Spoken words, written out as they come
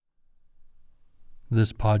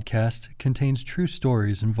This podcast contains true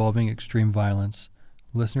stories involving extreme violence.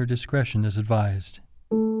 Listener discretion is advised.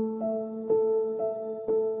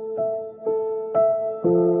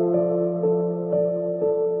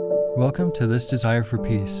 Welcome to This Desire for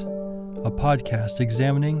Peace, a podcast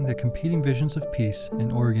examining the competing visions of peace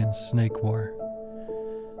in Oregon's snake war.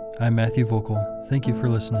 I'm Matthew Vocal. Thank you for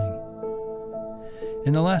listening.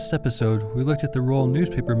 In the last episode, we looked at the role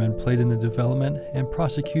newspapermen played in the development and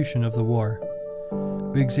prosecution of the war.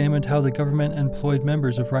 We examined how the government employed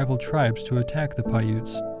members of rival tribes to attack the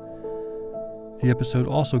Paiutes. The episode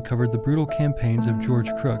also covered the brutal campaigns of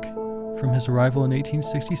George Crook, from his arrival in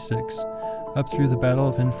 1866 up through the Battle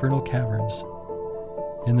of Infernal Caverns.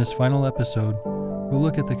 In this final episode, we'll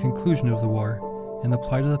look at the conclusion of the war and the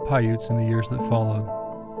plight of the Paiutes in the years that followed.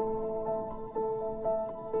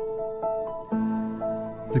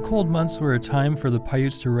 The cold months were a time for the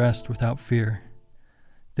Paiutes to rest without fear.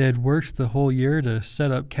 They had worked the whole year to set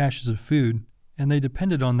up caches of food, and they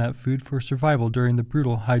depended on that food for survival during the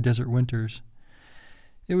brutal high desert winters.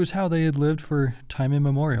 It was how they had lived for time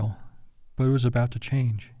immemorial, but it was about to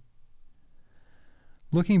change.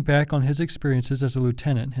 Looking back on his experiences as a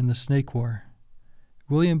lieutenant in the Snake War,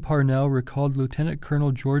 William Parnell recalled Lieutenant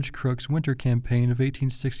Colonel George Crook's winter campaign of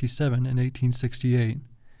 1867 and 1868.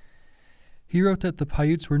 He wrote that the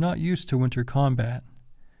Paiutes were not used to winter combat.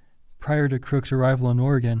 Prior to Crook's arrival in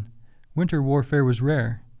Oregon, winter warfare was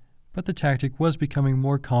rare, but the tactic was becoming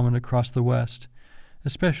more common across the West,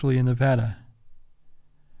 especially in Nevada.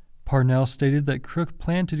 Parnell stated that Crook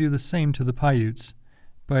planned to do the same to the Paiutes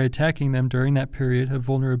by attacking them during that period of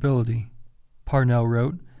vulnerability. Parnell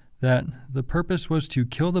wrote that the purpose was to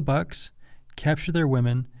kill the bucks, capture their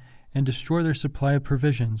women, and destroy their supply of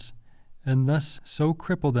provisions, and thus so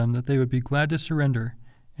cripple them that they would be glad to surrender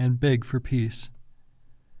and beg for peace.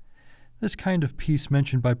 This kind of peace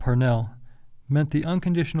mentioned by Parnell meant the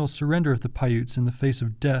unconditional surrender of the Paiutes in the face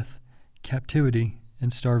of death, captivity,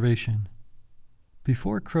 and starvation.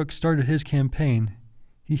 Before Crook started his campaign,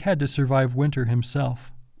 he had to survive winter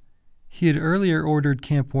himself. He had earlier ordered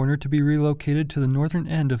Camp Warner to be relocated to the northern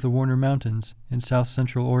end of the Warner Mountains in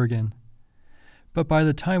south-central Oregon. But by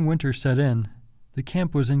the time winter set in, the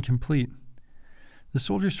camp was incomplete. The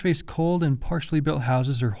soldiers faced cold and partially built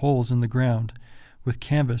houses or holes in the ground, with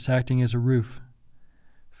canvas acting as a roof.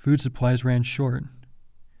 Food supplies ran short.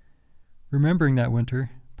 Remembering that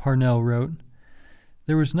winter, Parnell wrote,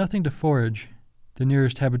 "There was nothing to forage, the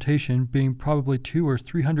nearest habitation being probably 200 or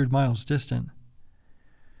 300 miles distant.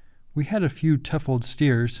 We had a few tough old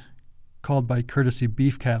steers, called by courtesy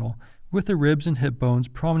beef cattle, with the ribs and hip bones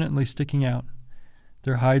prominently sticking out,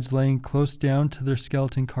 their hides laying close down to their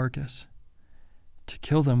skeleton carcass. To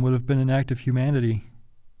kill them would have been an act of humanity."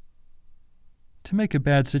 To make a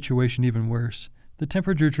bad situation even worse, the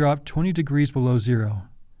temperature dropped 20 degrees below zero.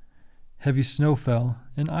 Heavy snow fell,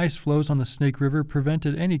 and ice flows on the Snake River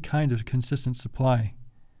prevented any kind of consistent supply.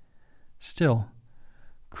 Still,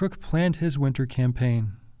 Crook planned his winter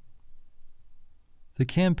campaign. The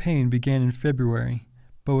campaign began in February,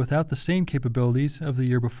 but without the same capabilities of the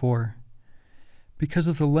year before. Because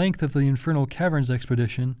of the length of the Infernal Caverns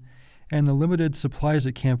expedition and the limited supplies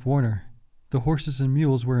at Camp Warner, the horses and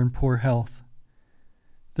mules were in poor health.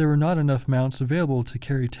 There were not enough mounts available to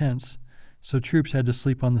carry tents, so troops had to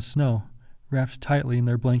sleep on the snow, wrapped tightly in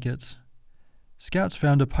their blankets. Scouts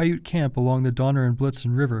found a Paiute camp along the Donner and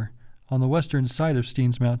Blitzen River on the western side of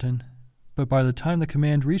Steens Mountain, but by the time the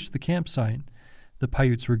command reached the campsite, the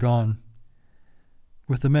Paiutes were gone.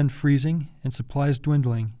 With the men freezing and supplies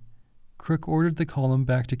dwindling, Crook ordered the column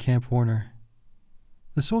back to Camp Warner.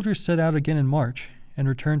 The soldiers set out again in March and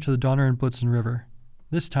returned to the Donner and Blitzen River,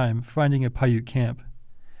 this time finding a Paiute camp.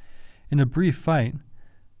 In a brief fight,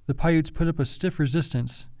 the Paiutes put up a stiff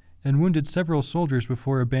resistance and wounded several soldiers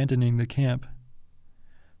before abandoning the camp.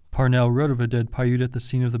 Parnell wrote of a dead Paiute at the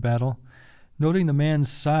scene of the battle, noting the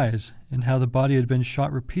man's size and how the body had been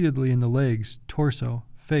shot repeatedly in the legs, torso,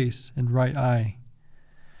 face, and right eye.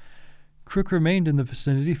 Crook remained in the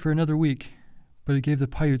vicinity for another week, but it gave the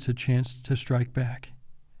Paiutes a chance to strike back.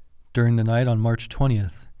 During the night on March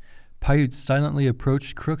 20th, Paiutes silently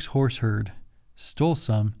approached Crook's horse herd, stole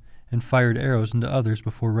some, and fired arrows into others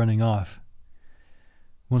before running off.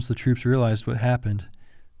 Once the troops realized what happened,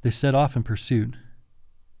 they set off in pursuit.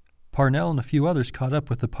 Parnell and a few others caught up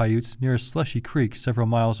with the Paiutes near a slushy creek several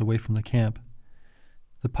miles away from the camp.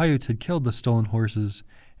 The Paiutes had killed the stolen horses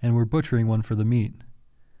and were butchering one for the meat.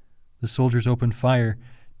 The soldiers opened fire,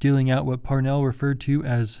 dealing out what Parnell referred to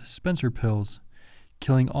as Spencer pills,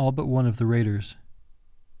 killing all but one of the raiders.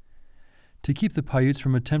 To keep the Paiutes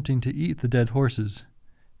from attempting to eat the dead horses,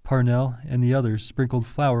 Parnell and the others sprinkled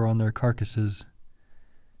flour on their carcasses.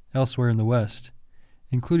 Elsewhere in the West,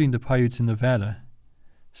 including the Paiutes in Nevada,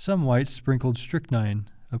 some whites sprinkled strychnine,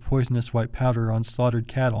 a poisonous white powder, on slaughtered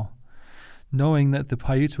cattle, knowing that the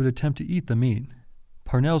Paiutes would attempt to eat the meat.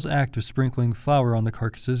 Parnell's act of sprinkling flour on the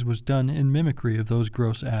carcasses was done in mimicry of those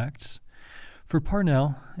gross acts. For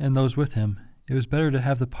Parnell and those with him, it was better to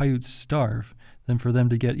have the Paiutes starve than for them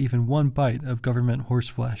to get even one bite of government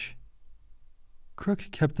horseflesh. Crook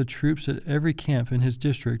kept the troops at every camp in his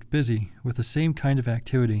district busy with the same kind of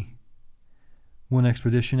activity. One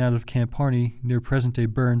expedition out of Camp Harney, near present-day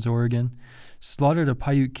Burns, Oregon, slaughtered a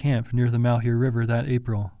Paiute camp near the Malheur River that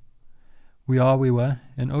April. Weawewa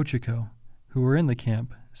and Ochiko, who were in the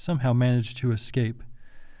camp, somehow managed to escape,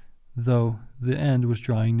 though the end was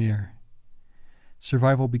drawing near.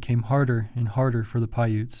 Survival became harder and harder for the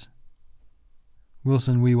Paiutes.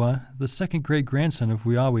 Wilson Wewa, the second great-grandson of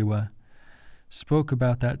Weawewa, spoke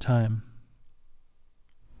about that time.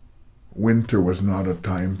 Winter was not a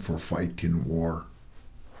time for fighting war.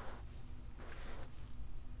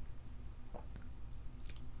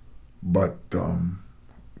 But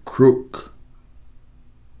Crook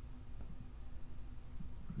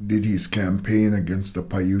did his campaign against the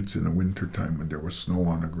Paiutes in the wintertime when there was snow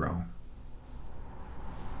on the ground.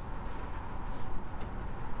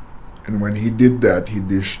 And when he did that, he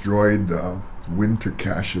destroyed the winter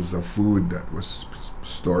caches of food that was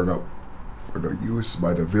stored up for the use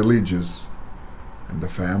by the villages and the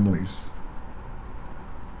families.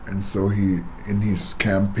 And so in his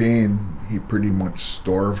campaign, he pretty much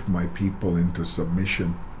starved my people into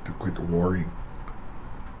submission to quit warring.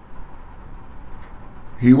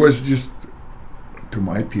 He was just, to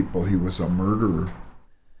my people, he was a murderer.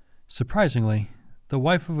 Surprisingly, the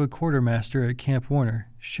wife of a quartermaster at Camp Warner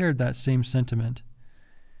shared that same sentiment.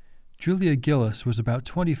 Julia Gillis was about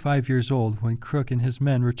 25 years old when Crook and his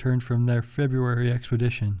men returned from their February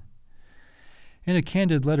expedition. In a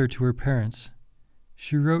candid letter to her parents,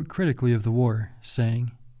 she wrote critically of the war,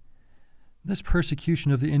 saying, "This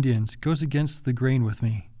persecution of the Indians goes against the grain with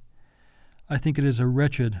me. I think it is a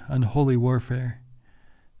wretched, unholy warfare.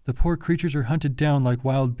 The poor creatures are hunted down like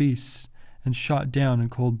wild beasts and shot down in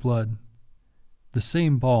cold blood. The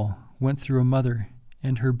same ball went through a mother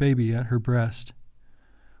and her baby at her breast.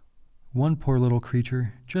 One poor little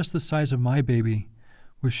creature, just the size of my baby,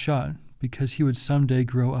 was shot because he would someday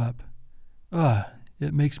grow up. Ugh,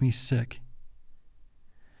 it makes me sick."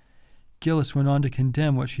 Gillis went on to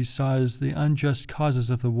condemn what she saw as the unjust causes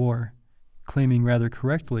of the war, claiming rather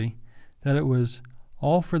correctly that it was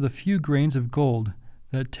all for the few grains of gold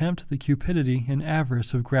that tempt the cupidity and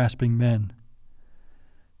avarice of grasping men.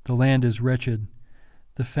 The land is wretched.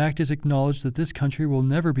 The fact is acknowledged that this country will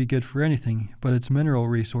never be good for anything but its mineral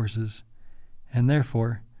resources, and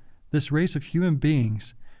therefore, this race of human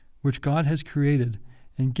beings, which God has created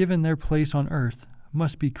and given their place on earth,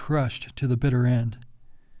 must be crushed to the bitter end.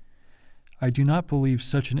 I do not believe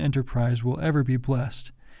such an enterprise will ever be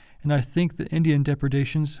blessed, and I think the Indian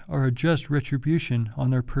depredations are a just retribution on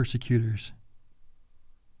their persecutors.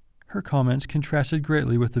 Her comments contrasted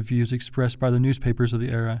greatly with the views expressed by the newspapers of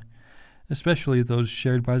the era, especially those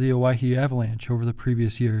shared by the Owyhee Avalanche over the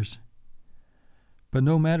previous years. But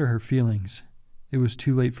no matter her feelings, it was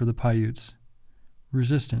too late for the Paiutes.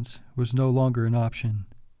 Resistance was no longer an option.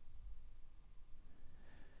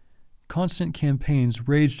 Constant campaigns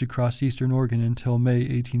raged across eastern Oregon until May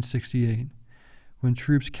 1868, when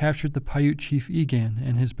troops captured the Paiute chief Egan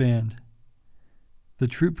and his band. The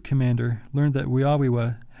troop commander learned that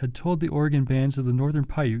Weawewa had told the Oregon bands of the Northern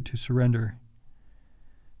Paiute to surrender.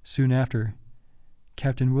 Soon after,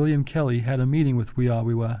 Captain William Kelly had a meeting with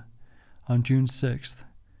Weawewa on June 6th,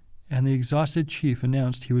 and the exhausted chief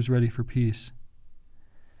announced he was ready for peace.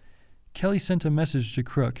 Kelly sent a message to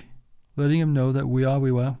Crook, letting him know that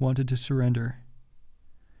Weawewa wanted to surrender.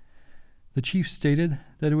 The chief stated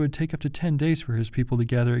that it would take up to 10 days for his people to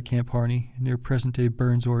gather at Camp Harney, near present-day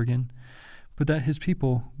Burns, Oregon, but that his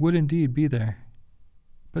people would indeed be there.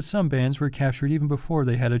 But some bands were captured even before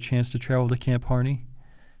they had a chance to travel to Camp Harney.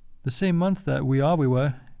 The same month that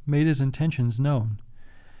Weawewa made his intentions known,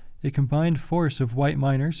 a combined force of white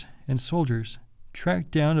miners and soldiers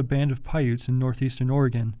tracked down a band of Paiutes in northeastern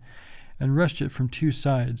Oregon and rushed it from two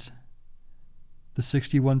sides. The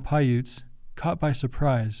 61 Paiutes, caught by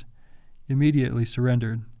surprise, immediately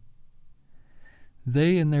surrendered.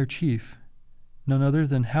 They and their chief, none other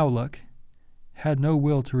than Howluck, had no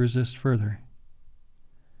will to resist further.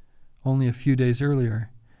 Only a few days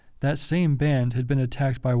earlier, that same band had been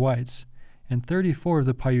attacked by whites, and 34 of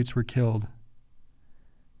the Paiutes were killed.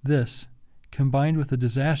 This, combined with a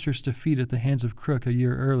disastrous defeat at the hands of Crook a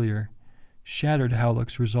year earlier, shattered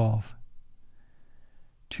Howluck's resolve.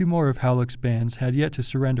 2 more of Halleck's bands had yet to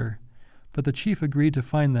surrender, but the chief agreed to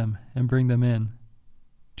find them and bring them in.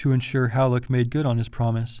 To ensure Halleck made good on his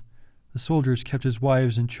promise, the soldiers kept his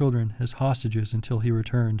wives and children as hostages until he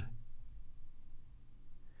returned.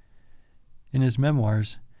 In his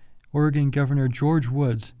memoirs, Oregon Governor George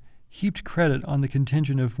Woods heaped credit on the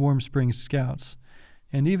contingent of Warm Springs Scouts,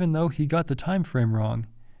 and even though he got the time frame wrong,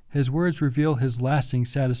 his words reveal his lasting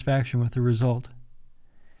satisfaction with the result.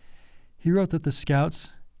 He wrote that the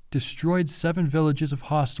Scouts destroyed 7 villages of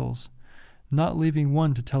hostiles, not leaving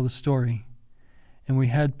one to tell the story, and we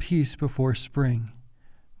had peace before spring,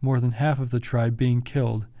 more than half of the tribe being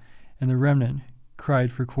killed, and the remnant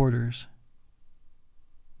cried for quarters.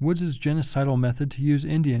 Woods's genocidal method to use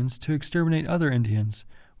Indians to exterminate other Indians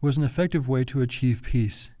was an effective way to achieve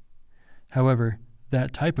peace. However,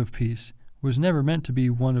 that type of peace was never meant to be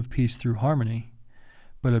one of peace through harmony,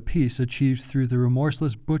 but a peace achieved through the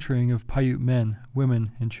remorseless butchering of Paiute men,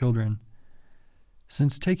 women, and children.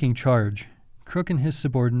 Since taking charge, Crook and his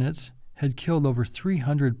subordinates had killed over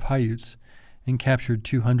 300 Paiutes and captured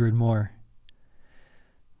 200 more.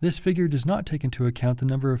 This figure does not take into account the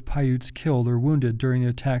number of Paiutes killed or wounded during the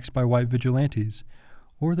attacks by white vigilantes,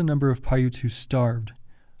 or the number of Paiutes who starved,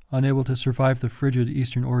 unable to survive the frigid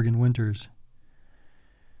eastern Oregon winters.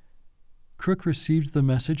 Crook received the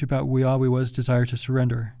message about Wiowiwa's desire to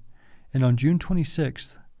surrender, and on June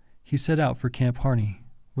 26th, he set out for Camp Harney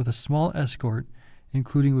with a small escort,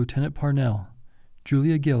 including Lieutenant Parnell,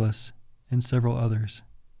 Julia Gillis, and several others.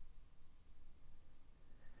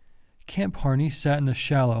 Camp Harney sat in a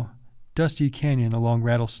shallow, dusty canyon along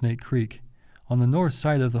Rattlesnake Creek, on the north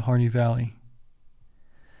side of the Harney Valley.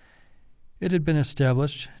 It had been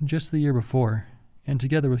established just the year before, and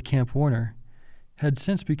together with Camp Warner, had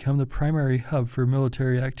since become the primary hub for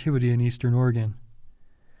military activity in eastern Oregon.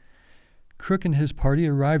 Crook and his party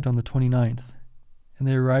arrived on the 29th, and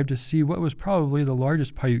they arrived to see what was probably the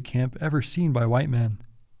largest Paiute camp ever seen by white men.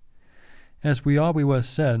 As Wiowiwa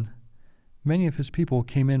said, many of his people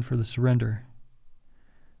came in for the surrender.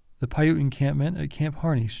 The Paiute encampment at Camp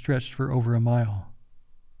Harney stretched for over a mile.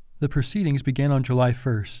 The proceedings began on July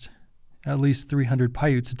 1st. At least 300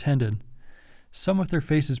 Paiutes attended, some with their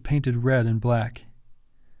faces painted red and black.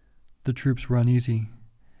 The troops were uneasy,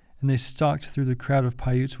 and they stalked through the crowd of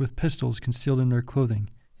Paiutes with pistols concealed in their clothing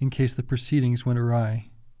in case the proceedings went awry.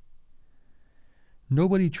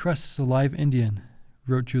 "Nobody trusts a live Indian,"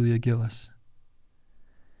 wrote Julia Gillis.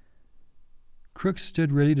 Crook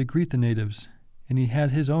stood ready to greet the natives, and he had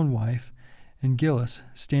his own wife and Gillis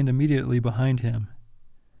stand immediately behind him.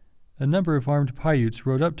 A number of armed Paiutes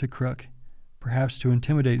rode up to Crook, perhaps to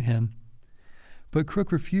intimidate him, but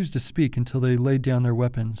Crook refused to speak until they laid down their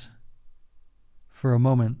weapons. For a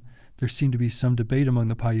moment, there seemed to be some debate among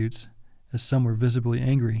the Paiutes, as some were visibly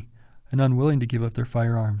angry and unwilling to give up their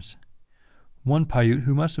firearms. One Paiute,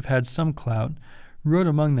 who must have had some clout, rode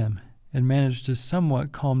among them and managed to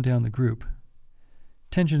somewhat calm down the group.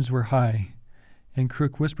 Tensions were high, and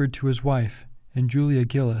Crook whispered to his wife and Julia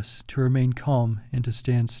Gillis to remain calm and to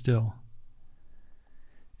stand still.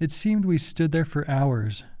 "It seemed we stood there for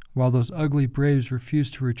hours, while those ugly braves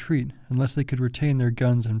refused to retreat unless they could retain their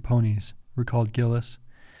guns and ponies," recalled Gillis.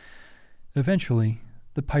 Eventually,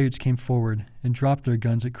 the Paiutes came forward and dropped their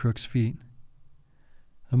guns at Crook's feet.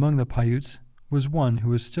 Among the Paiutes was one who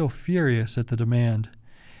was still furious at the demand,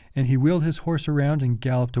 and he wheeled his horse around and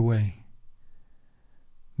galloped away.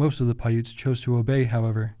 Most of the Paiutes chose to obey,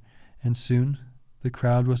 however, and soon the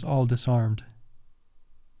crowd was all disarmed.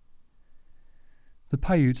 The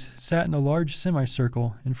Paiutes sat in a large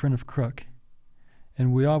semicircle in front of Crook,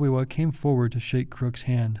 and Wiowiwa came forward to shake Crook's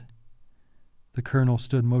hand. The colonel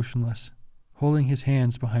stood motionless, holding his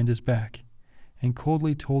hands behind his back, and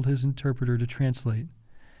coldly told his interpreter to translate,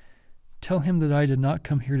 "Tell him that I did not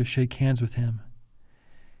come here to shake hands with him.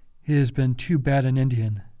 He has been too bad an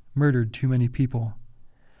Indian, murdered too many people.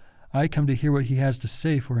 I come to hear what he has to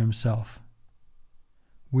say for himself."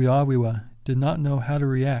 Wiowiwa did not know how to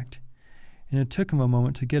react, and it took him a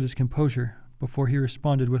moment to get his composure before he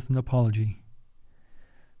responded with an apology.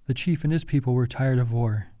 The chief and his people were tired of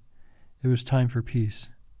war. It was time for peace.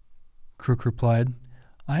 Crook replied,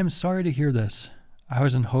 "I am sorry to hear this. I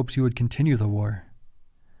was in hopes you would continue the war."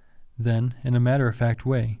 Then, in a matter-of-fact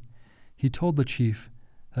way, he told the chief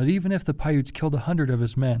that even if the Paiutes killed 100 of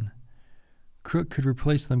his men, Crook could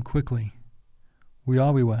replace them quickly.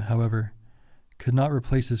 Wiowiwa, however, could not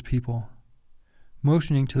replace his people.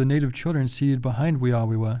 Motioning to the native children seated behind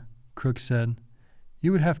Wiowiwa, Crook said,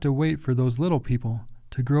 "You would have to wait for those little people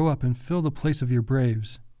to grow up and fill the place of your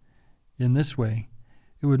braves. In this way,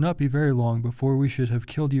 it would not be very long before we should have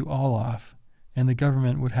killed you all off, and the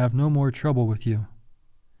government would have no more trouble with you."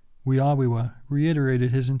 Weawewa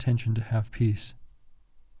reiterated his intention to have peace.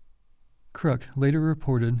 Crook later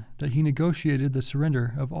reported that he negotiated the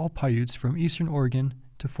surrender of all Paiutes from eastern Oregon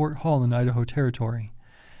to Fort Hall in Idaho Territory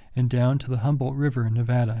and down to the Humboldt River in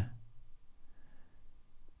Nevada.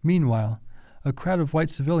 Meanwhile, a crowd of white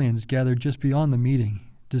civilians gathered just beyond the meeting,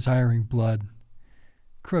 desiring blood.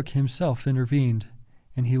 Crook himself intervened,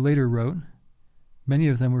 and he later wrote, "Many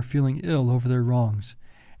of them were feeling ill over their wrongs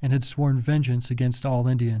and had sworn vengeance against all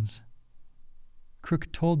Indians."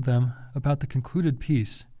 Crook told them about the concluded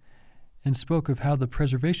peace and spoke of how the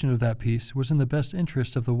preservation of that peace was in the best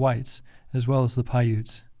interest of the whites as well as the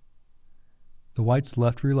Paiutes. The whites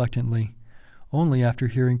left reluctantly, only after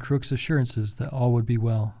hearing Crook's assurances that all would be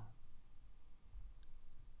well.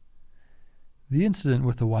 The incident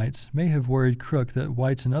with the whites may have worried Crook that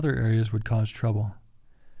whites in other areas would cause trouble.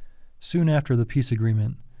 Soon after the peace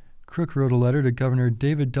agreement, Crook wrote a letter to Governor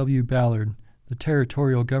David W. Ballard, the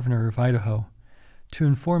territorial governor of Idaho, to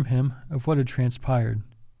inform him of what had transpired.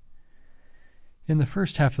 In the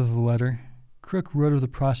first half of the letter, Crook wrote of the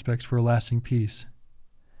prospects for a lasting peace.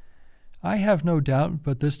 "I have no doubt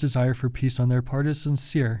but this desire for peace on their part is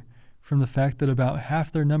sincere, from the fact that about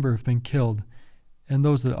half their number have been killed, and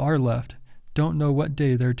those that are left don't know what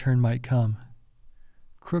day their turn might come."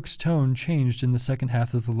 Crook's tone changed in the second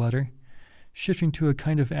half of the letter, shifting to a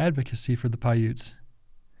kind of advocacy for the Paiutes.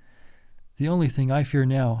 "The only thing I fear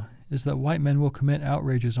now is that white men will commit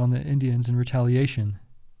outrages on the Indians in retaliation."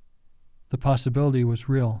 The possibility was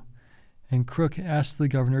real, and Crook asked the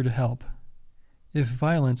governor to help. If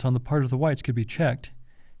violence on the part of the whites could be checked,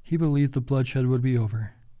 he believed the bloodshed would be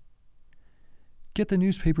over. "Get the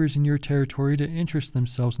newspapers in your territory to interest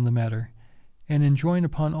themselves in the matter, and enjoin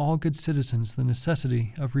upon all good citizens the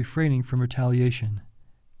necessity of refraining from retaliation.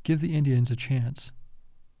 Give the Indians a chance."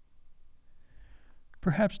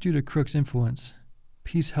 Perhaps due to Crook's influence,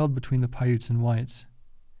 peace held between the Paiutes and whites.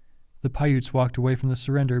 The Paiutes walked away from the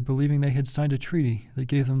surrender believing they had signed a treaty that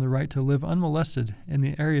gave them the right to live unmolested in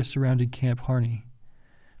the area surrounding Camp Harney.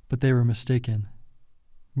 But they were mistaken.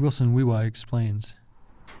 Wilson Wiwa explains.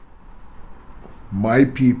 My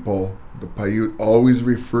people, the Paiute, always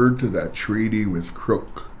referred to that treaty with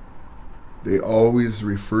Crook. They always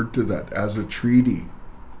referred to that as a treaty.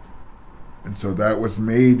 And so that was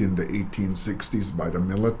made in the 1860s by the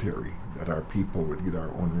military, that our people would get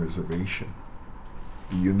our own reservation.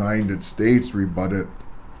 The United States rebutted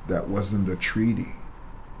that wasn't a treaty.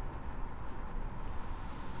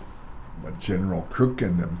 But General Crook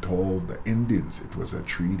and them told the Indians it was a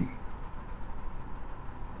treaty.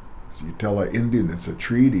 So you tell an Indian it's a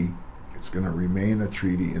treaty, it's going to remain a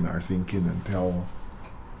treaty in our thinking until,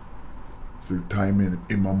 through time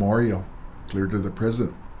immemorial, clear to the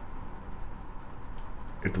present.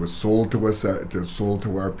 It was sold to us, it was sold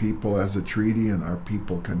to our people as a treaty, and our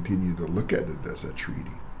people continue to look at it as a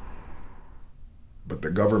treaty. But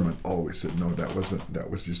the government always said, no, that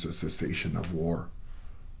was just a cessation of war.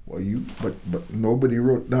 Well, but nobody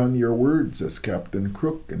wrote down your words as Captain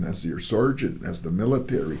Crook and as your sergeant, as the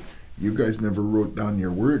military. You guys never wrote down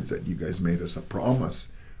your words, that you guys made us a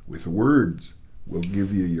promise with words, we'll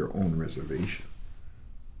give you your own reservation.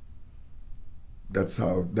 That's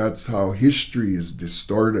how history is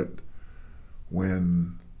distorted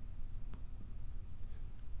when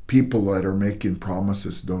people that are making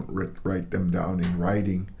promises don't write them down in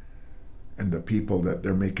writing, and the people that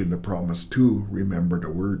they're making the promise to remember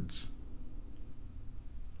the words.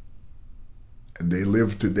 And they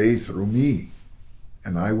live today through me,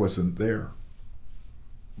 and I wasn't there.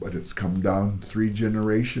 But it's come down 3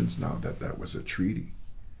 generations now that was a treaty,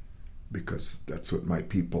 because that's what my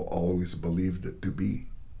people always believed it to be.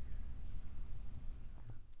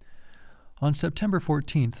 On September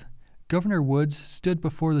 14th, Governor Woods stood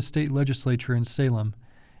before the state legislature in Salem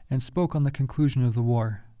and spoke on the conclusion of the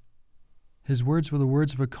war. His words were the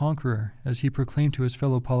words of a conqueror as he proclaimed to his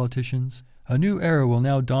fellow politicians, "A new era will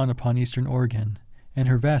now dawn upon eastern Oregon, and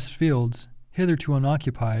her vast fields, hitherto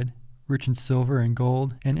unoccupied, rich in silver and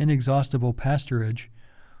gold and inexhaustible pasturage,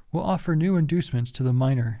 will offer new inducements to the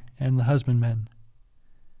miner and the husbandman."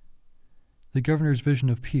 The governor's vision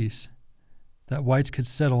of peace, that whites could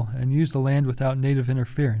settle and use the land without native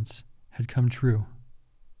interference, had come true.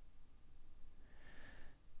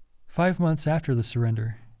 5 months after the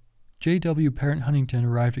surrender, J.W. Parent Huntington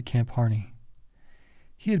arrived at Camp Harney.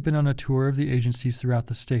 He had been on a tour of the agencies throughout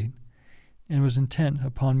the state and was intent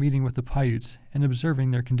upon meeting with the Paiutes and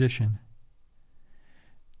observing their condition.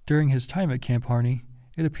 During his time at Camp Harney,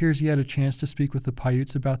 it appears he had a chance to speak with the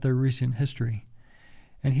Paiutes about their recent history,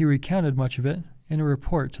 and he recounted much of it in a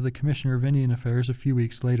report to the Commissioner of Indian Affairs a few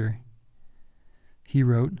weeks later. He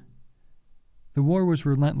wrote, The war was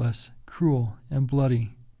relentless, cruel, and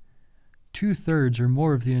bloody. 2/3 or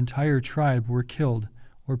more of the entire tribe were killed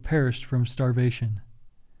or perished from starvation.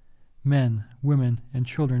 Men, women, and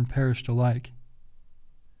children perished alike.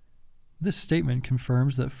 This statement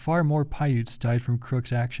confirms that far more Paiutes died from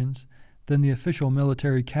Crook's actions than the official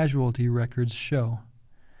military casualty records show.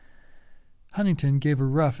 Huntington gave a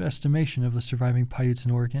rough estimation of the surviving Paiutes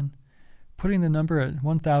in Oregon, putting the number at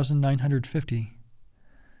 1,950,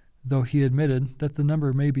 though he admitted that the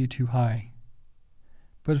number may be too high.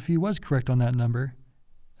 But if he was correct on that number,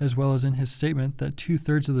 as well as in his statement that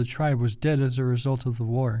 2/3 of the tribe was dead as a result of the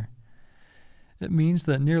war, it means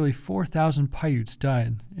that nearly 4,000 Paiutes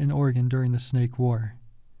died in Oregon during the Snake War.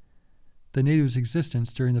 The natives'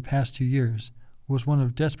 existence during the past 2 years was one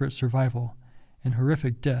of desperate survival and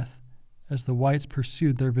horrific death as the whites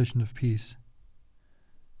pursued their vision of peace.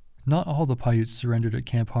 Not all the Paiutes surrendered at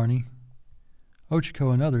Camp Harney.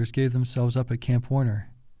 Ochiko and others gave themselves up at Camp Warner,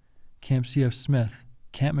 Camp C.F. Smith,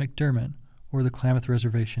 Camp McDermott, or the Klamath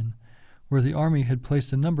Reservation, where the Army had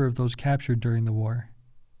placed a number of those captured during the war.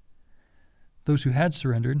 Those who had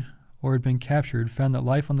surrendered or had been captured found that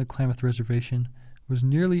life on the Klamath Reservation was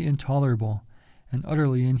nearly intolerable and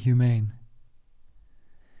utterly inhumane.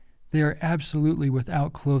 "They are absolutely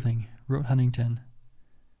without clothing," wrote Huntington.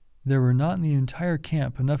 "There were not in the entire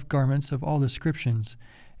camp enough garments of all descriptions,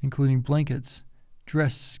 including blankets,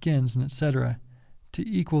 dressed skins, and etc., to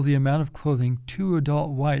equal the amount of clothing 2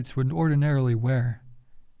 adult whites would ordinarily wear.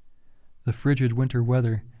 The frigid winter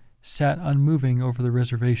weather sat unmoving over the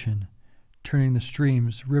reservation, turning the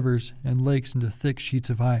streams, rivers, and lakes into thick sheets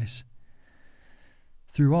of ice.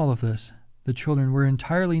 Through all of this, the children were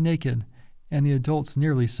entirely naked, and the adults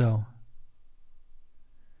nearly so."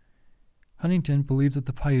 Huntington believed that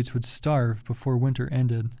the Paiutes would starve before winter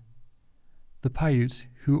ended. The Paiutes,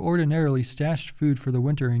 who ordinarily stashed food for the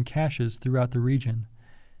winter in caches throughout the region,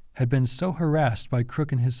 had been so harassed by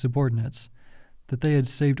Crook and his subordinates that they had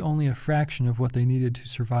saved only a fraction of what they needed to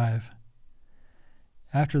survive.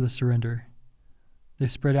 After the surrender, they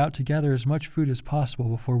spread out to gather as much food as possible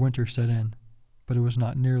before winter set in, but it was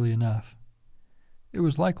not nearly enough. It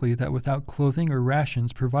was likely that without clothing or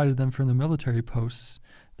rations provided them from the military posts,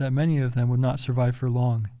 that many of them would not survive for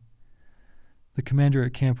long. The commander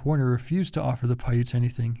at Camp Warner refused to offer the Paiutes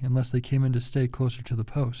anything unless they came in to stay closer to the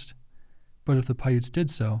post. But if the Paiutes did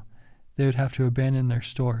so, they would have to abandon their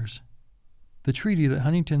stores. The treaty that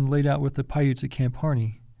Huntington laid out with the Paiutes at Camp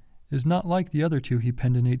Harney is not like the other two he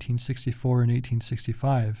penned in 1864 and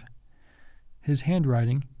 1865. His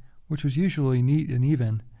handwriting, which was usually neat and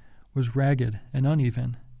even, was ragged and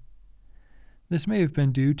uneven. This may have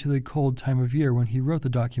been due to the cold time of year when he wrote the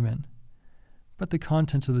document, but the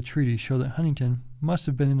contents of the treaty show that Huntington must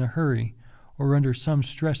have been in a hurry or under some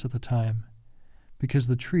stress at the time, because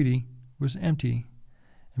the treaty was empty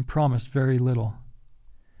and promised very little.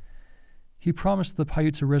 He promised the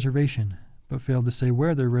Paiutes a reservation, but failed to say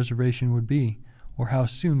where their reservation would be or how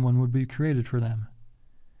soon one would be created for them.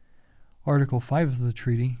 Article 5 of the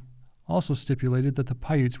treaty also stipulated that the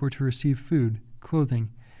Paiutes were to receive food,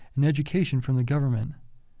 clothing, and education from the government,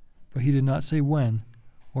 but he did not say when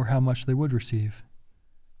or how much they would receive.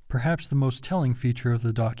 Perhaps the most telling feature of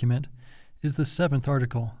the document is the 7th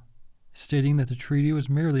article, stating that the treaty was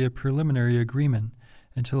merely a preliminary agreement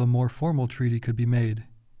until a more formal treaty could be made.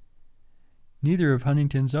 Neither of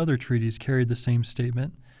Huntington's other treaties carried the same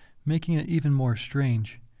statement, making it even more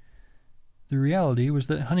strange. The reality was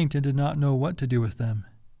that Huntington did not know what to do with them.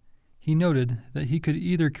 He noted that he could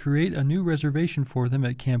either create a new reservation for them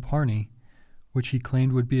at Camp Harney, which he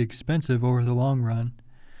claimed would be expensive over the long run,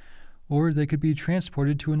 or they could be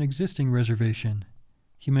transported to an existing reservation.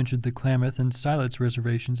 He mentioned the Klamath and Siletz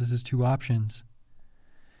reservations as his 2 options.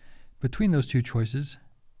 Between those 2 choices,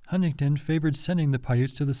 Huntington favored sending the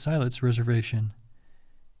Paiutes to the Siletz reservation.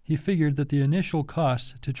 He figured that the initial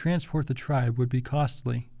cost to transport the tribe would be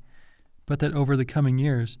costly, but that over the coming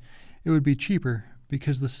years it would be cheaper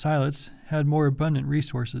because the Siletz had more abundant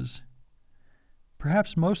resources.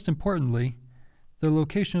 Perhaps most importantly, the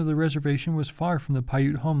location of the reservation was far from the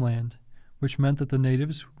Paiute homeland, which meant that the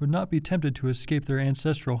natives would not be tempted to escape their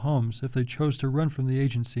ancestral homes if they chose to run from the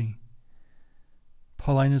agency.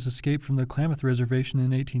 Paulina's escape from the Klamath Reservation in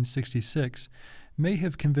 1866 may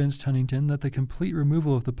have convinced Huntington that the complete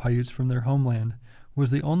removal of the Paiutes from their homeland was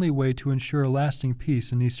the only way to ensure a lasting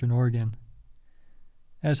peace in eastern Oregon.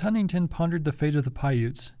 As Huntington pondered the fate of the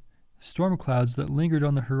Paiutes, storm clouds that lingered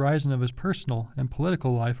on the horizon of his personal and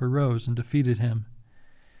political life arose and defeated him.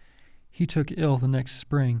 He took ill the next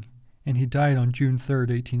spring, and he died on June 3,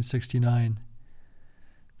 1869.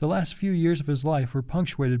 The last few years of his life were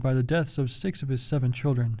punctuated by the deaths of 6 of his 7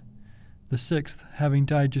 children. the sixth having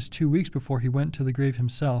died just 2 weeks before he went to the grave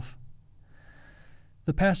himself.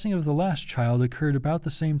 The passing of the last child occurred about the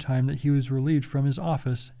same time that he was relieved from his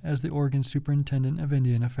office as the Oregon Superintendent of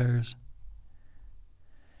Indian Affairs.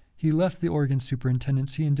 He left the Oregon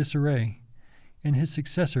Superintendency in disarray, and his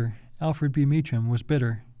successor, Alfred B. Meacham, was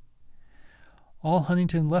bitter. All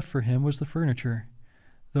Huntington left for him was the furniture,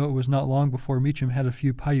 though it was not long before Meacham had a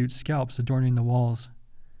few Paiute scalps adorning the walls.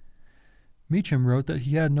 Meacham wrote that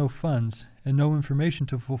he had no funds and no information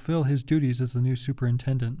to fulfill his duties as the new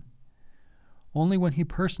superintendent. Only when he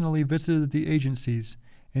personally visited the agencies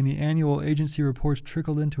and the annual agency reports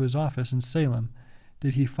trickled into his office in Salem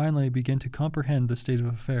did he finally begin to comprehend the state of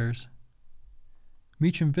affairs.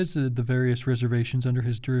 Meacham visited the various reservations under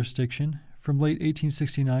his jurisdiction from late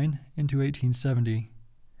 1869 into 1870.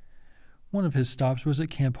 One of his stops was at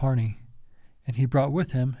Camp Harney, and he brought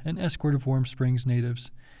with him an escort of Warm Springs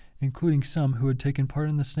natives, including some who had taken part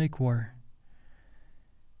in the Snake War.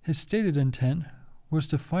 His stated intent was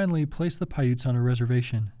to finally place the Paiutes on a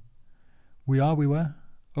reservation. Weawewa,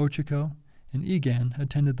 Ochiko, and Egan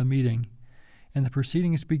attended the meeting, and the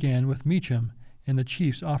proceedings began with Meacham and the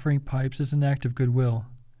chiefs offering pipes as an act of goodwill.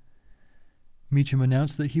 Meacham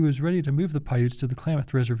announced that he was ready to move the Paiutes to the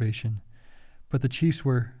Klamath Reservation, but the chiefs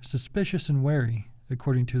were suspicious and wary,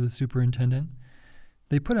 according to the superintendent.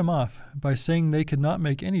 They put him off by saying they could not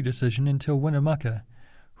make any decision until Winnemucca,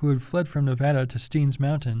 who had fled from Nevada to Steens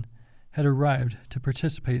Mountain, had arrived to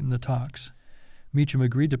participate in the talks. Meacham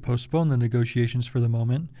agreed to postpone the negotiations for the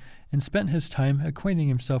moment and spent his time acquainting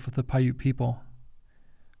himself with the Paiute people.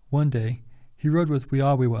 One day, he rode with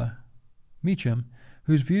Weawewa. Meacham,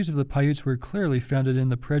 whose views of the Paiutes were clearly founded in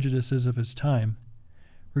the prejudices of his time,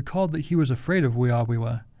 recalled that he was afraid of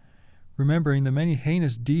Weawewa, remembering the many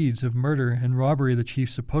heinous deeds of murder and robbery the chief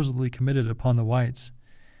supposedly committed upon the whites.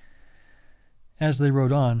 As they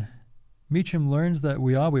rode on, Meacham learned that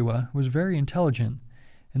Weawewa was very intelligent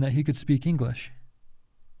and that he could speak English.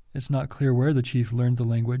 It's not clear where the chief learned the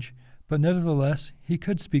language, but nevertheless he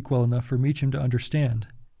could speak well enough for Meacham to understand.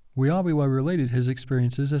 Weawewa related his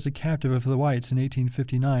experiences as a captive of the whites in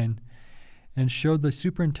 1859 and showed the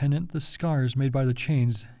superintendent the scars made by the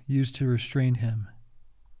chains used to restrain him.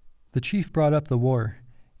 The chief brought up the war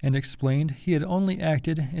and explained he had only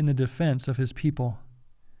acted in the defense of his people.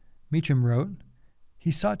 Meacham wrote,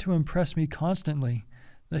 "He sought to impress me constantly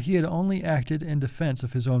that he had only acted in defense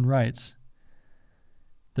of his own rights.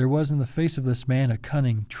 There was in the face of this man a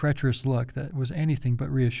cunning, treacherous look that was anything but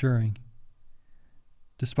reassuring."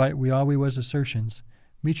 Despite Weawewa's assertions,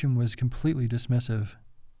 Meacham was completely dismissive.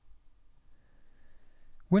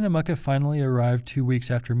 Winnemucca finally arrived 2 weeks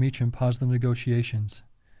after Meacham paused the negotiations.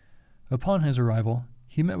 Upon his arrival,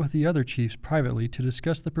 he met with the other chiefs privately to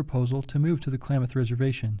discuss the proposal to move to the Klamath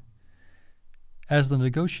Reservation. As the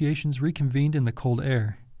negotiations reconvened in the cold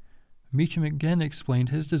air, Meacham again explained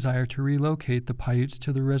his desire to relocate the Paiutes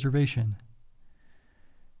to the reservation.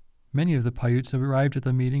 Many of the Paiutes arrived at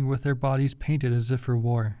the meeting with their bodies painted as if for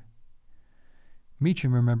war.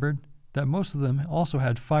 Meacham remembered that most of them also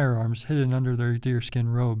had firearms hidden under their deerskin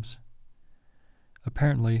robes.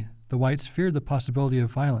 Apparently, the whites feared the possibility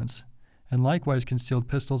of violence and likewise concealed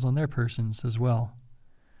pistols on their persons as well.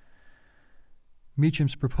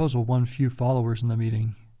 Meacham's proposal won few followers in the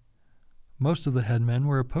meeting. Most of the headmen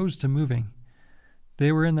were opposed to moving.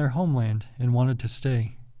 They were in their homeland and wanted to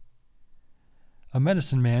stay. A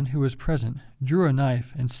medicine man who was present drew a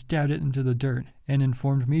knife and stabbed it into the dirt and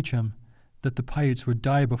informed Meacham that the Paiutes would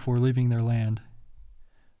die before leaving their land.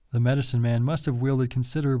 The medicine man must have wielded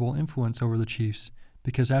considerable influence over the chiefs,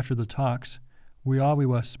 because after the talks,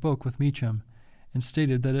 Weawewa spoke with Meacham and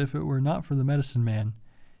stated that if it were not for the medicine man,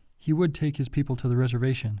 he would take his people to the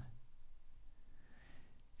reservation.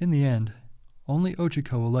 In the end, only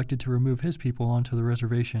Ochiko elected to remove his people onto the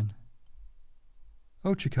reservation.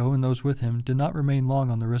 Ochiko and those with him did not remain long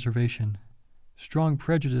on the reservation. Strong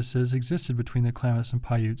prejudices existed between the Klamaths and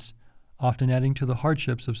Paiutes, often adding to the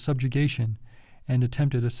hardships of subjugation and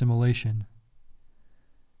attempted assimilation.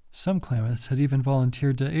 Some Klamaths had even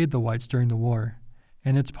volunteered to aid the whites during the war,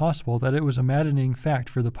 and it's possible that it was a maddening fact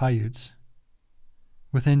for the Paiutes.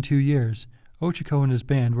 Within 2 years, Ochiko and his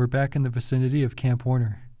band were back in the vicinity of Camp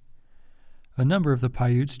Warner. A number of the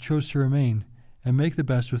Paiutes chose to remain and make the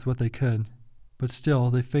best with what they could, but still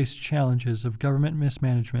they faced challenges of government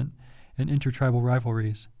mismanagement and intertribal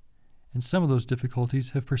rivalries, and some of those difficulties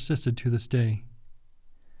have persisted to this day.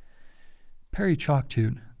 Perry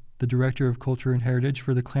Choctoot, the Director of Culture and Heritage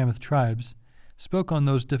for the Klamath tribes, spoke on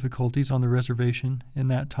those difficulties on the reservation in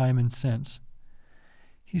that time and since.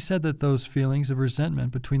 He said that those feelings of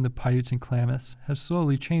resentment between the Paiutes and Klamaths have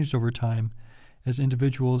slowly changed over time as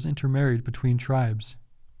individuals intermarried between tribes.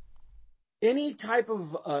 Any type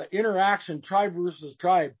of interaction, tribe versus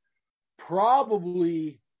tribe,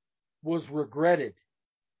 probably was regretted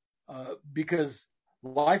because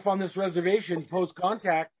life on this reservation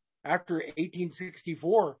post-contact after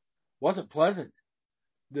 1864 wasn't pleasant.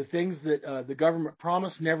 The things that the government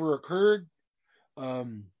promised never occurred.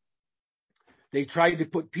 They tried to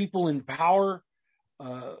put people in power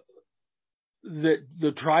that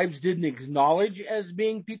the tribes didn't acknowledge as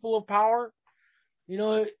being people of power. You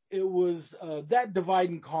know, it was that divide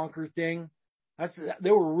and conquer thing.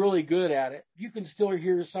 They were really good at it. You can still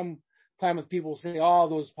hear sometimes people say, "Oh,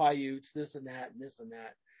 those Paiutes, this and that, and this and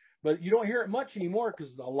that," but you don't hear it much anymore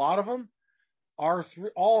because a lot of them are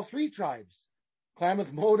all three tribes: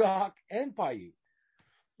 Klamath, Modoc, and Paiute,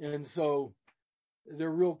 and so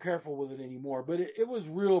they're real careful with it anymore. But it was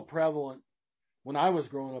real prevalent when I was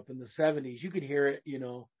growing up in the 70s. You could hear it, you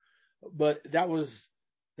know, but that was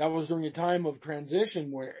during a time of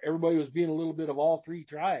transition where everybody was being a little bit of all three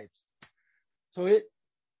tribes. So it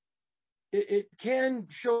can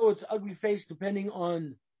show its ugly face depending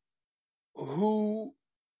on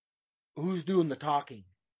who's doing the talking.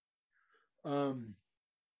 But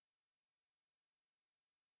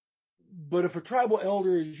if a tribal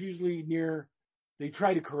elder is usually near, they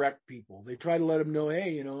try to correct people. They try to let them know,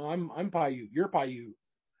 hey, you know, I'm Paiute, you're Paiute,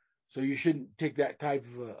 so you shouldn't take that type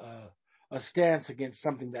of a stance against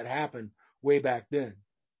something that happened way back then.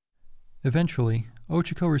 Eventually,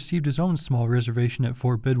 Ochako received his own small reservation at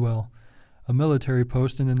Fort Bidwell, a military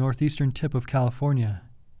post in the northeastern tip of California.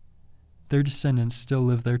 Their descendants still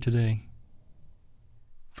live there today.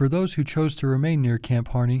 For those who chose to remain near Camp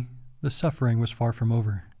Harney, the suffering was far from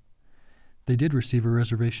over. They did receive a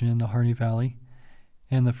reservation in the Harney Valley,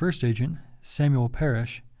 and the first agent, Samuel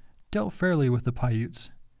Parrish, dealt fairly with the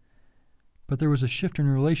Paiutes. But there was a shift in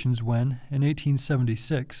relations when, in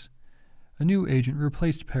 1876, a new agent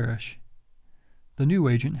replaced Parrish. The new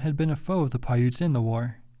agent had been a foe of the Paiutes in the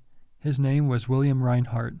war. His name was William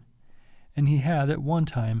Reinhardt, and he had, at one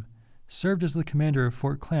time, served as the commander of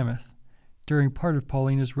Fort Klamath during part of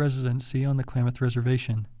Paulina's residency on the Klamath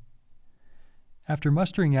Reservation. After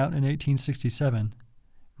mustering out in 1867,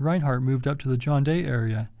 Reinhardt moved up to the John Day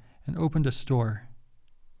area and opened a store.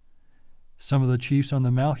 Some of the chiefs on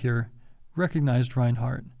the Malheur recognized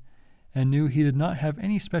Reinhardt and knew he did not have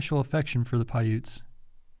any special affection for the Paiutes.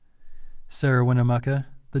 Sarah Winnemucca,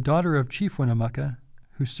 the daughter of Chief Winnemucca,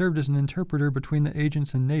 who served as an interpreter between the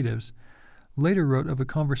agents and natives, later wrote of a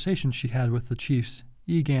conversation she had with the chiefs,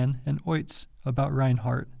 Egan and Oitz, about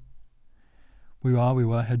Reinhardt.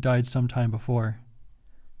 Wiwawiwa had died some time before.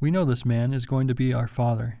 We know this man is going to be our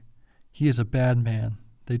father. He is a bad man,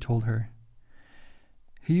 they told her.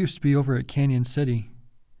 He used to be over at Canyon City.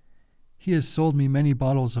 He has sold me many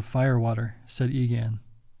bottles of firewater, said Egan.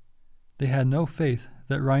 They had no faith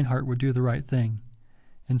that Reinhardt would do the right thing,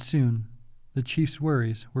 and soon the chief's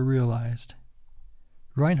worries were realized.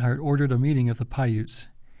 Reinhardt ordered a meeting of the Paiutes,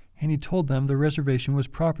 and he told them the reservation was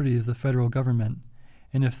property of the federal government,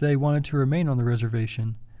 and if they wanted to remain on the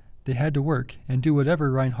reservation, they had to work and do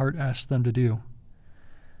whatever Reinhardt asked them to do.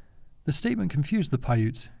 The statement confused the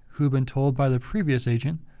Paiutes, who had been told by the previous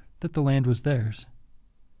agent that the land was theirs.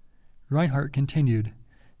 Reinhardt continued,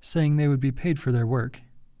 saying they would be paid for their work.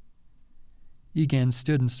 Egan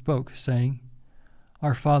stood and spoke, saying,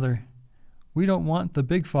 "Our father, we don't want the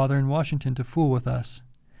big father in Washington to fool with us.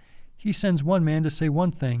 He sends one man to say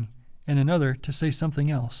one thing and another to say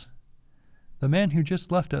something else. The man who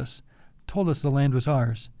just left us told us the land was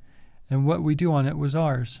ours, and what we do on it was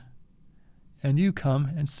ours. And you come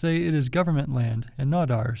and say it is government land and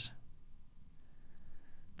not ours."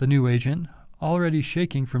 The new agent, already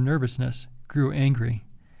shaking from nervousness, grew angry.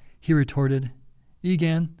 He retorted,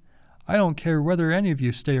 "Egan, I don't care whether any of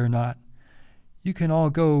you stay or not. You can all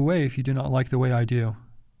go away if you do not like the way I do."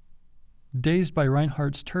 Dazed by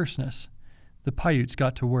Reinhardt's terseness, the Paiutes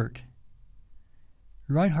got to work.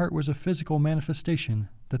 Reinhardt was a physical manifestation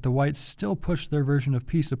that the whites still pushed their version of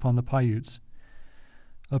peace upon the Paiutes,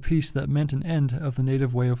 a peace that meant an end of the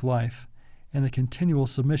native way of life and the continual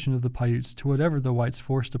submission of the Paiutes to whatever the whites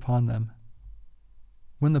forced upon them.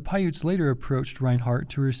 When the Paiutes later approached Reinhardt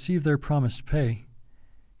to receive their promised pay,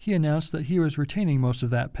 he announced that he was retaining most of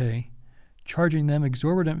that pay, charging them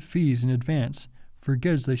exorbitant fees in advance for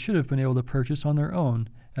goods they should have been able to purchase on their own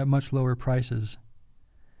at much lower prices.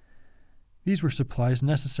 These were supplies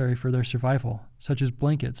necessary for their survival, such as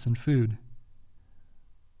blankets and food.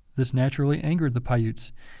 This naturally angered the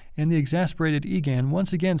Paiutes, and the exasperated Egan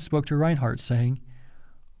once again spoke to Reinhardt, saying,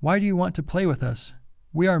 "Why do you want to play with us?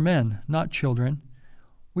 We are men, not children.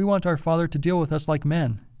 We want our father to deal with us like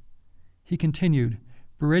men." He continued,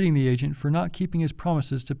 berating the agent for not keeping his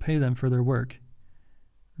promises to pay them for their work.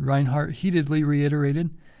 Reinhardt heatedly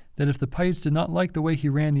reiterated that if the Paiutes did not like the way he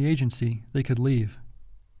ran the agency, they could leave.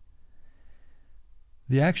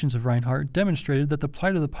 The actions of Reinhardt demonstrated that the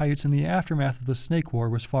plight of the Paiutes in the aftermath of the Snake War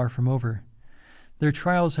was far from over. Their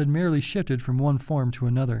trials had merely shifted from one form to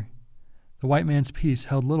another. The white man's peace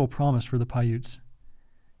held little promise for the Paiutes.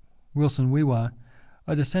 Wilson Wiwa,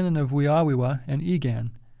 a descendant of Wiawiwa and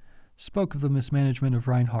Egan, spoke of the mismanagement of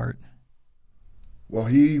Reinhardt. Well,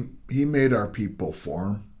 he made our people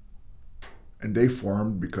form, and they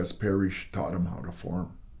formed because Parrish taught them how to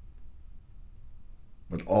form.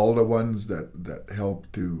 But all the ones that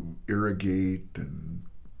helped to irrigate and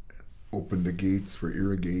open the gates for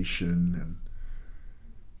irrigation and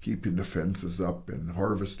keeping the fences up and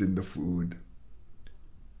harvesting the food,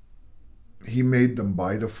 he made them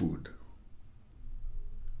buy the food.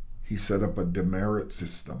 He set up a demerit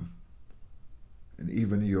system. And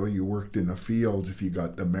even you worked in the fields, if you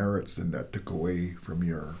got demerits, then that took away from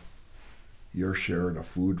your share of the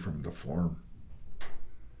food from the farm.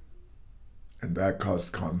 And that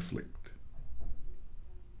caused conflict.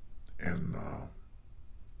 And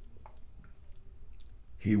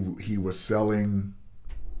he was selling,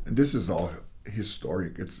 and this is all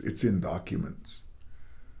historic, it's in documents.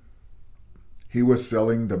 He was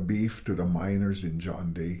selling the beef to the miners in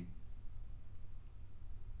John Day.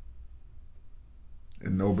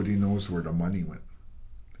 And nobody knows where the money went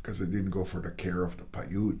because it didn't go for the care of the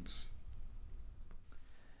Paiutes.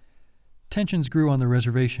 Tensions grew on the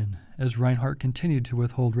reservation as Reinhardt continued to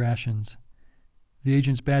withhold rations. The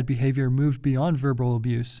agent's bad behavior moved beyond verbal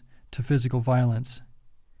abuse to physical violence.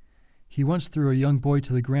 He once threw a young boy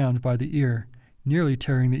to the ground by the ear, nearly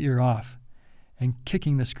tearing the ear off, and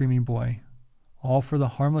kicking the screaming boy, all for the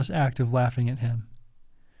harmless act of laughing at him.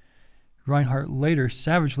 Reinhardt later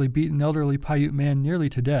savagely beat an elderly Paiute man nearly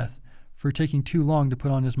to death for taking too long to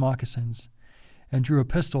put on his moccasins, and drew a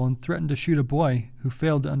pistol and threatened to shoot a boy who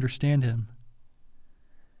failed to understand him.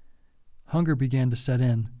 Hunger began to set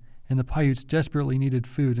in, and the Paiutes desperately needed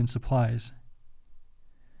food and supplies.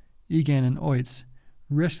 Egan and Oitz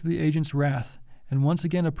risked the agent's wrath and once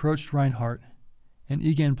again approached Reinhardt, and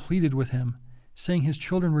Egan pleaded with him, saying his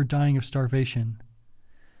children were dying of starvation.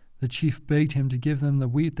 The chief begged him to give them the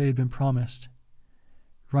wheat they had been promised.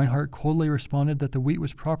 Reinhardt coldly responded that the wheat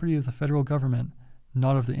was property of the federal government,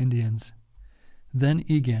 not of the Indians. Then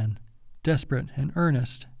Egan, desperate and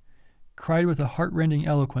earnest, cried with a heart-rending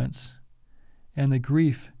eloquence, and the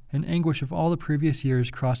grief and anguish of all the previous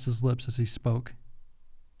years crossed his lips as he spoke.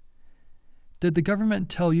 Did the government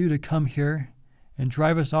tell you to come here and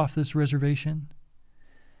drive us off this reservation?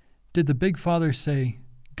 Did the Big Father say,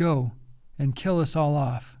 "Go and kill us all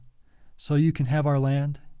off, so you can have our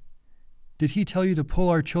land"? Did he tell you to pull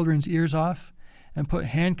our children's ears off and put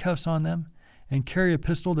handcuffs on them and carry a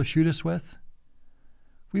pistol to shoot us with?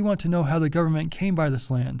 We want to know how the government came by this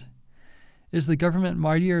land. Is the government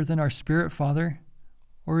mightier than our spirit father,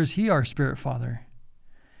 or is he our spirit father?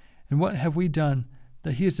 And what have we done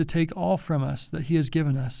that he is to take all from us that he has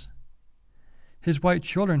given us? His white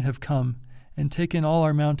children have come and taken all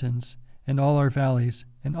our mountains and all our valleys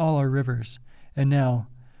and all our rivers, and now,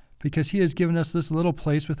 because he has given us this little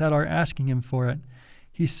place without our asking him for it,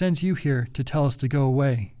 he sends you here to tell us to go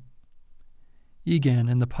away. Egan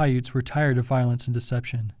and the Paiutes were tired of violence and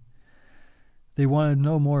deception. They wanted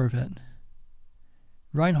no more of it.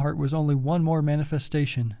 Reinhardt was only one more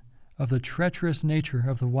manifestation of the treacherous nature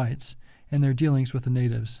of the whites and their dealings with the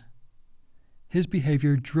natives. His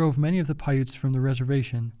behavior drove many of the Paiutes from the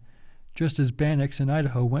reservation, just as Bannocks in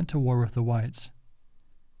Idaho went to war with the whites.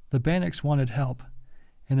 The Bannocks wanted help,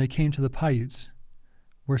 and they came to the Paiutes,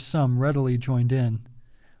 where some readily joined in,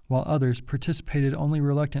 while others participated only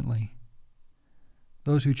reluctantly.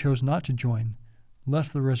 Those who chose not to join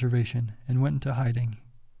left the reservation and went into hiding.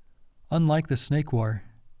 Unlike the Snake War,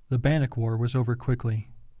 the Bannock War was over quickly.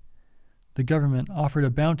 The government offered a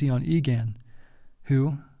bounty on Egan,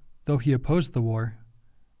 who, though he opposed the war,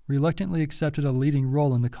 reluctantly accepted a leading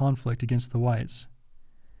role in the conflict against the whites.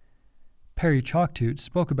 Perry Chalktoot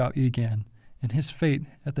spoke about Egan and his fate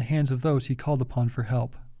at the hands of those he called upon for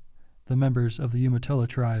help, the members of the Umatilla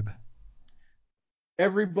tribe.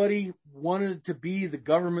 Everybody wanted to be the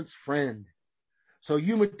government's friend. So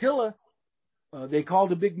Umatilla, they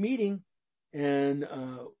called a big meeting, and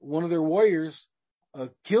one of their warriors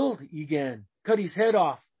killed Egan, cut his head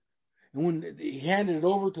off. And when he handed it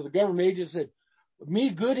over to the government agent, said, "Me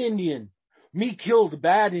good Indian, me killed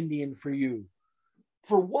bad Indian for you."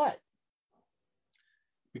 For what?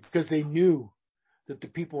 Because they knew that the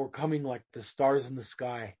people were coming like the stars in the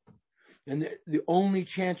sky. And the only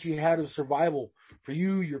chance you had of survival for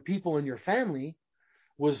you, your people, and your family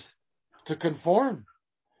was to conform,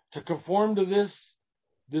 to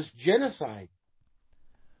this genocide.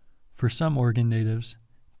 For some Oregon natives,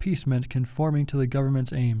 peace meant conforming to the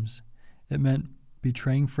government's aims. It meant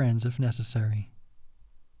betraying friends if necessary.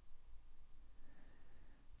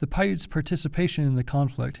 The Paiutes' participation in the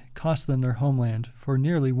conflict cost them their homeland for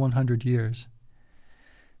nearly 100 years.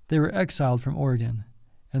 They were exiled from Oregon,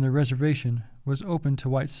 and their reservation was open to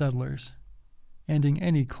white settlers, ending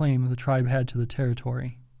any claim the tribe had to the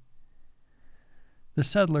territory. The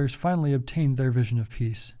settlers finally obtained their vision of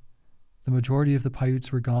peace. The majority of the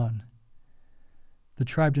Paiutes were gone. The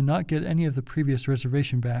tribe did not get any of the previous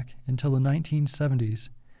reservation back until the 1970s,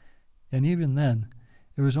 and even then,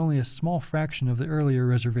 it was only a small fraction of the earlier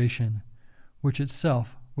reservation, which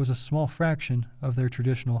itself was a small fraction of their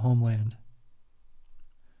traditional homeland.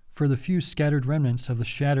 For the few scattered remnants of the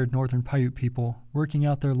shattered Northern Paiute people working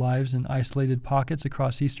out their lives in isolated pockets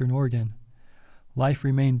across eastern Oregon, life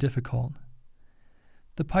remained difficult.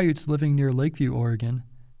 The Paiutes living near Lakeview, Oregon,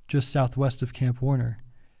 just southwest of Camp Warner,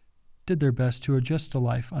 did their best to adjust to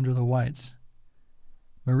life under the whites.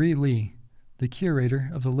 Marie Lee, the curator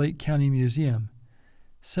of the Lake County Museum,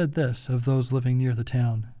 said this of those living near the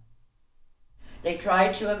town. They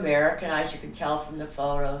tried to Americanize. You can tell from the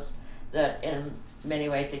photos that in many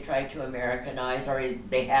ways they tried to Americanize, or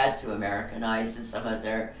they had to Americanize in some of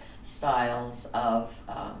their styles of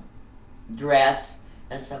dress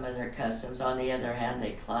and some of their customs. On the other hand,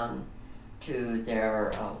 they clung to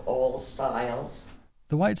their old styles.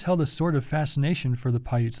 The whites held a sort of fascination for the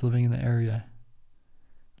Paiutes living in the area.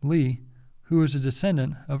 Lee, who was a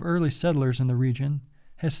descendant of early settlers in the region,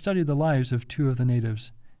 has studied the lives of two of the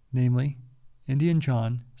natives, namely Indian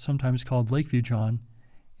John, sometimes called Lakeview John,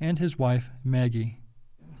 and his wife Maggie.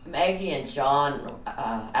 Maggie and John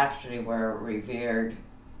actually were revered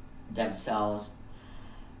themselves.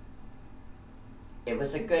 It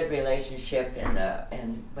was a good relationship,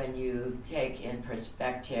 and when you take into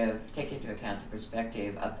account the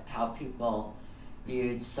perspective of how people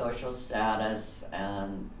viewed social status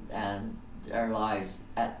and their lives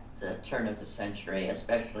at the turn of the century,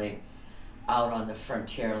 especially out on the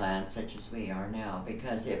frontier land such as we are now,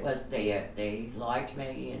 because they liked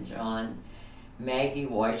Maggie and John. Maggie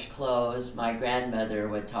washed clothes. My grandmother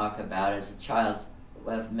would talk about as a child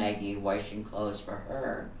of Maggie washing clothes for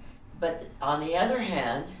her. But on the other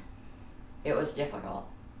hand, it was difficult.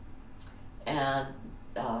 And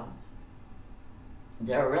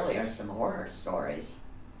there really are some horror stories,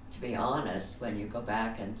 to be honest, when you go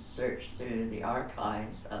back and search through the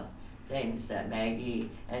archives of things that Maggie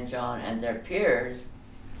and John and their peers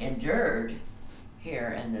endured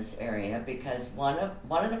here in this area, because one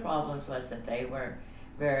of the problems was that they were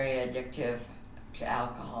very addictive to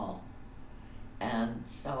alcohol. And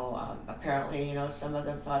so apparently, some of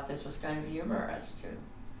them thought this was kind of humorous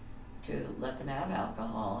to let them have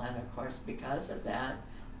alcohol. And of course, because of that,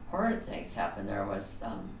 horrid things happened. There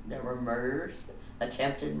were murders,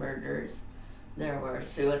 attempted murders. There were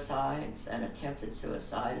suicides and attempted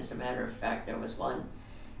suicide. As a matter of fact, there was one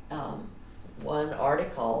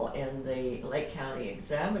article in the Lake County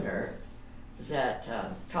Examiner that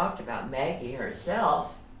talked about Maggie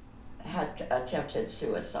herself had attempted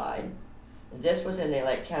suicide. This was in the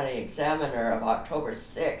Lake County Examiner of October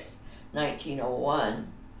 6,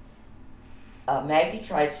 1901. Maggie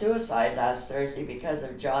tried suicide last Thursday because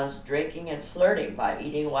of John's drinking and flirting by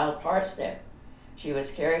eating wild parsnip. She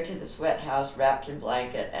was carried to the sweat house wrapped in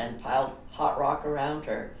blanket and piled hot rock around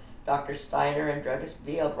her. Dr. Steiner and druggist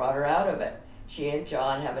Beale brought her out of it. She and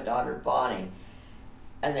John have a daughter, Bonnie.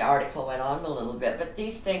 And the article went on a little bit, but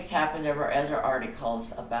these things happened. There were other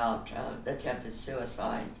articles about attempted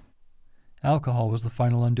suicides. Alcohol was the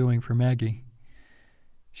final undoing for Maggie.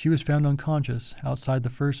 She was found unconscious outside the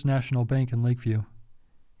First National Bank in Lakeview,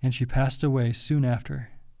 and she passed away soon after.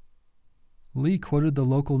 Lee quoted the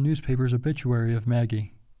local newspaper's obituary of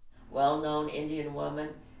Maggie. Well-known Indian woman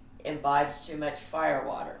imbibes too much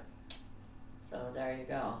firewater. So there you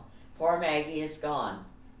go. Poor Maggie is gone.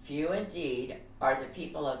 Few indeed are the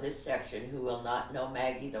people of this section who will not know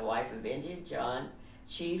Maggie, the wife of Indian John,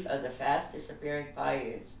 chief of the fast disappearing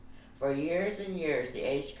Paiutes. For years and years, the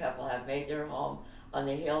aged couple have made their home on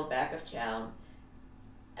the hill back of town,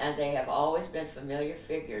 and they have always been familiar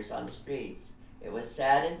figures on the streets. It was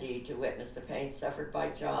sad indeed to witness the pain suffered by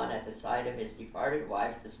John at the sight of his departed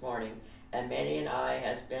wife this morning, and many an eye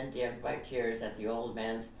has been dimmed by tears at the old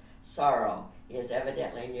man's sorrow. He is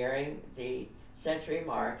evidently nearing the century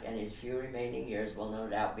mark, and his few remaining years will no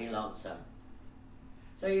doubt be lonesome.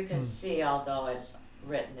 So you can see, although it's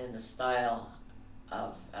written in the style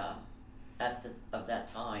of of that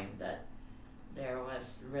time, that there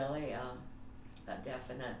was really a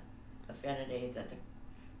definite affinity that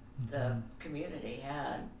the community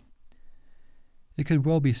had. It could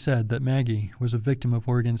well be said that Maggie was a victim of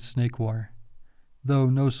Oregon's snake war. Though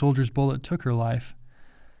no soldier's bullet took her life,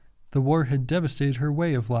 the war had devastated her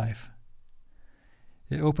way of life.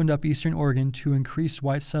 It opened up eastern Oregon to increased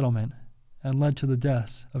white settlement and led to the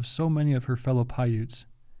deaths of so many of her fellow Paiutes.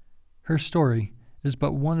 Her story is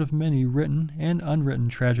but one of many written and unwritten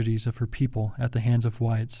tragedies of her people at the hands of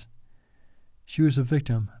whites. She was a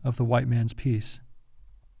victim of the white man's peace.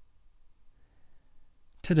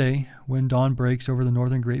 Today, when dawn breaks over the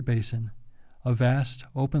northern Great Basin, a vast,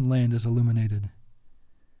 open land is illuminated.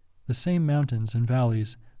 The same mountains and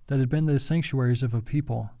valleys that had been the sanctuaries of a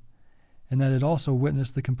people, and that had also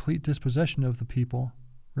witnessed the complete dispossession of the people,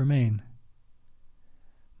 remain.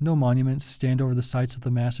 No monuments stand over the sites of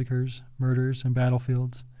the massacres, murders, and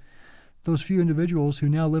battlefields. Those few individuals who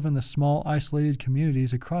now live in the small, isolated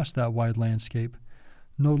communities across that wide landscape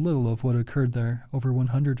know little of what occurred there over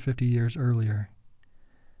 150 years earlier.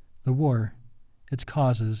 The war, its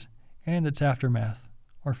causes, and its aftermath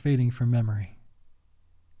are fading from memory.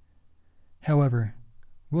 However,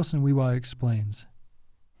 Wilson Wiwa explains,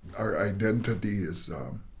 our identity is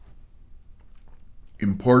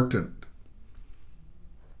important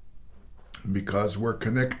because we're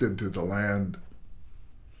connected to the land.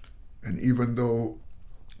 And even though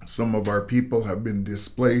some of our people have been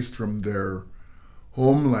displaced from their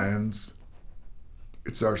homelands,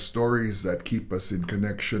 it's our stories that keep us in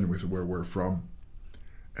connection with where we're from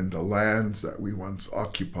and the lands that we once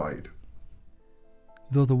occupied.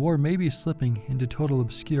 Though the war may be slipping into total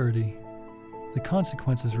obscurity, the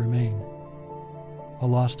consequences remain. A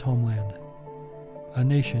lost homeland, a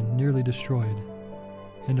nation nearly destroyed,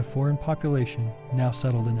 and a foreign population now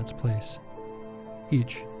settled in its place,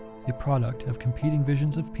 each a product of competing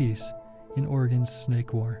visions of peace in Oregon's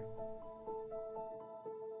snake war.